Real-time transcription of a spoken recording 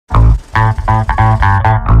Oh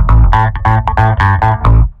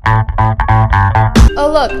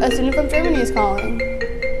look, a student from Germany is calling.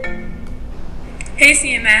 Hey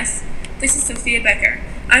CMS, this is Sophia Becker.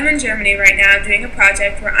 I'm in Germany right now doing a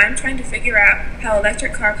project where I'm trying to figure out how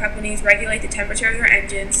electric car companies regulate the temperature of their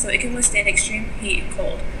engines so it can withstand extreme heat and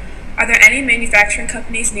cold. Are there any manufacturing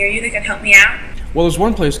companies near you that can help me out? Well, there's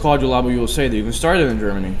one place called Yulabo USA that you can start it in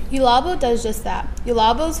Germany. Yulabo does just that.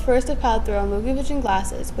 Yulabo's first to pilot their own Lehigh Vision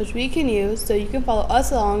glasses, which we can use so you can follow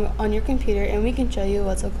us along on your computer and we can show you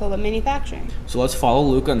what's so cool about manufacturing. So let's follow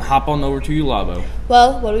Luca and hop on over to Yulabo.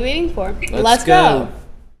 Well, what are we waiting for? Let's go!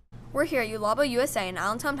 We're here at Yulabo USA in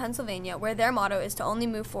Allentown, Pennsylvania, where their motto is to only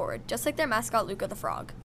move forward, just like their mascot Luca the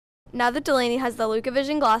Frog. Now that Delaney has the Lehigh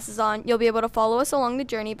Vision glasses on, you'll be able to follow us along the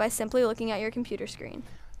journey by simply looking at your computer screen.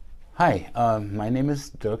 Hi, my name is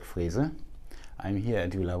Dirk Frese. I'm here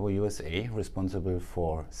at Yulabo USA, responsible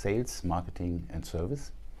for sales, marketing and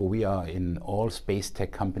service. We are in all space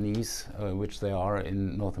tech companies, which there are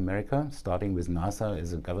in North America, starting with NASA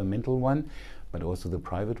as a governmental one, but also the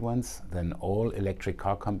private ones. Then all electric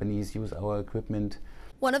car companies use our equipment.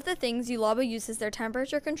 One of the things Yulabo uses their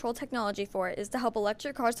temperature control technology for is to help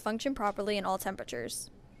electric cars function properly in all temperatures.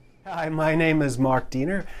 Hi, my name is Mark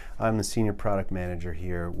Deener. I'm the Senior Product Manager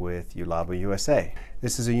here with Yulabo USA.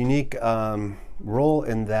 This is a unique role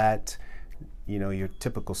in that, you know, your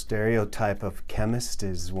typical stereotype of chemist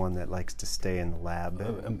is one that likes to stay in the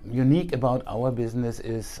lab. Unique about our business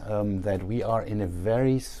is that we are in a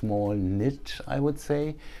very small niche, I would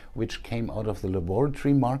say, which came out of the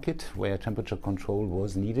laboratory market where temperature control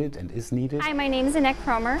was needed and is needed. Hi, my name is Annette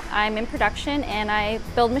Cromer. I'm in production and I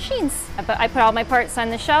build machines. I put all my parts on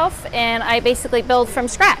the shelf and I basically build from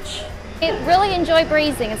scratch. I really enjoy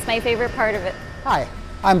brazing. It's my favorite part of it. Hi,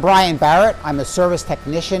 I'm Brian Barrett. I'm a service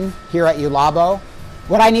technician here at Yulabo.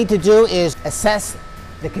 What I need to do is assess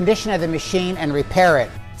the condition of the machine and repair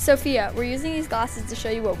it. Sophia, we're using these glasses to show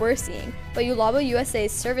you what we're seeing, but Yulabo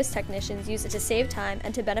USA's service technicians use it to save time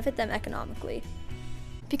and to benefit them economically.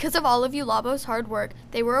 Because of all of Yulabo's hard work,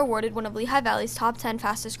 they were awarded one of Lehigh Valley's top 10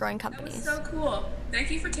 fastest growing companies. That was so cool. Thank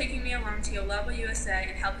you for taking me along to Yulabo USA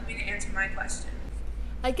and helping me to answer my question.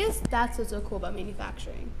 I guess that's what's so cool about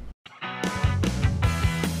manufacturing.